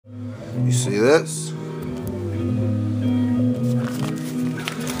You see this?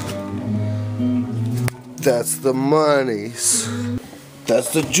 That's the monies.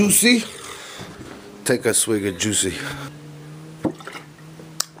 That's the juicy. Take a swig of juicy.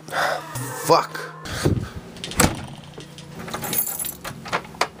 Fuck.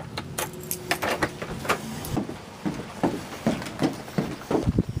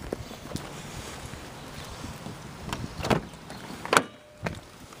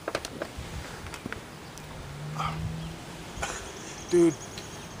 Dude,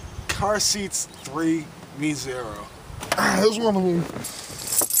 car seats 3, me 0. That's one of them.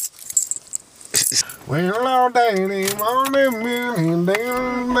 Well,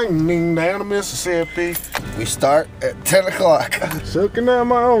 down to Mississippi. We start at 10 o'clock. Sucking on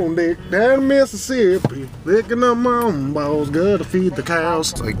my own dick down to Mississippi. Licking up my own balls, gotta feed the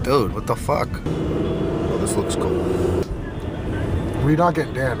cows. It's like, dude, what the fuck? Oh, this looks cool. We not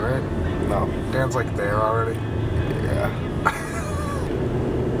get Dan, right? No. Dan's like there already. Yeah.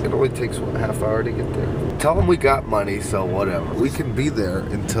 It only takes, what, a half hour to get there? Tell them we got money, so whatever. We can be there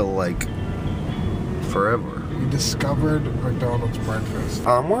until, like, forever. We discovered McDonald's breakfast.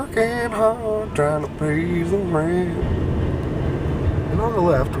 I'm working hard, trying to pay the rent. And on the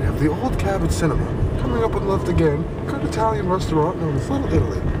left, we have the Old Cabin Cinema. Coming up on the left again, a good Italian restaurant known as Little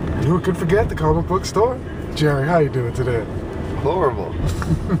Italy. And who could forget the comic book store? Jerry, how you doing today? Horrible.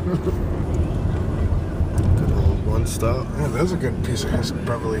 Good old one stop. Man, that's a good piece of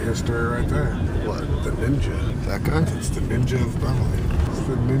Beverly history right there. What? The ninja. That guy? It's the ninja of Beverly. It's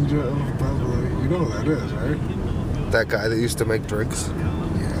the ninja of Beverly. You know who that is, right? That guy that used to make drinks?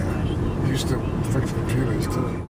 Yeah. He used to fix computers, too.